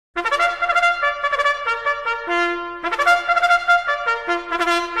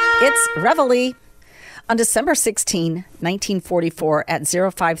It's Reveille. On December 16, 1944, at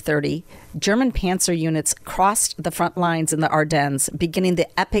 0530, German panzer units crossed the front lines in the Ardennes, beginning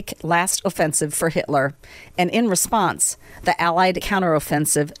the epic last offensive for Hitler, and in response, the Allied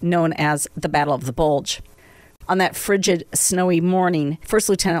counteroffensive known as the Battle of the Bulge. On that frigid, snowy morning, First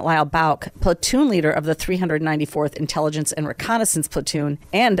Lieutenant Lt Bouck, platoon leader of the 394th Intelligence and Reconnaissance Platoon,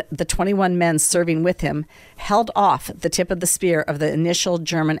 and the 21 men serving with him, held off the tip of the spear of the initial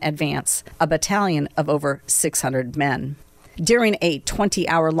German advance, a battalion of over 600 men. During a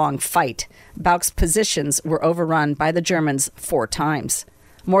 20-hour-long fight, Bouck's positions were overrun by the Germans 4 times.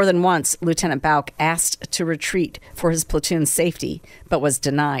 More than once, Lieutenant Bouck asked to retreat for his platoon's safety, but was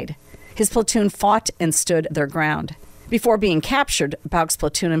denied. His platoon fought and stood their ground. Before being captured, Bouck's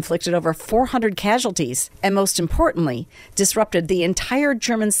platoon inflicted over 400 casualties and, most importantly, disrupted the entire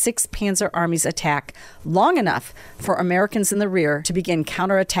German 6th Panzer Army's attack long enough for Americans in the rear to begin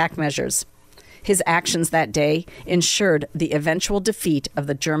counterattack measures. His actions that day ensured the eventual defeat of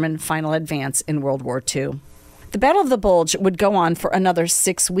the German final advance in World War II. The Battle of the Bulge would go on for another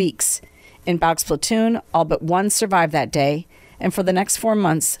 6 weeks. In Bouck's platoon, all but one survived that day, and for the next 4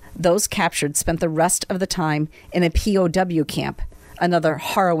 months, those captured spent the rest of the time in a POW camp, another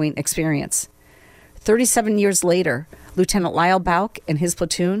harrowing experience. 37 years later, Lieutenant Lt Bouck and his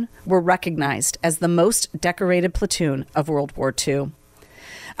platoon were recognized as the most decorated platoon of World War II.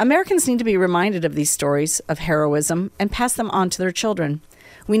 Americans need to be reminded of these stories of heroism and pass them on to their children.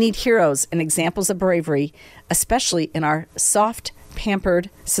 We need heroes and examples of bravery, especially in our soft,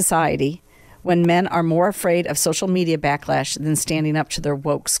 pampered society, when men are more afraid of social media backlash than standing up to their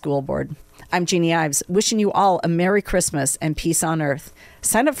woke school board. I'm Jeannie Ives, wishing you all a Merry Christmas and peace on earth.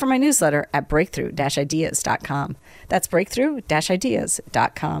 Sign up for my newsletter at breakthrough-ideas.com. That's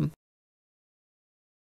breakthrough-ideas.com.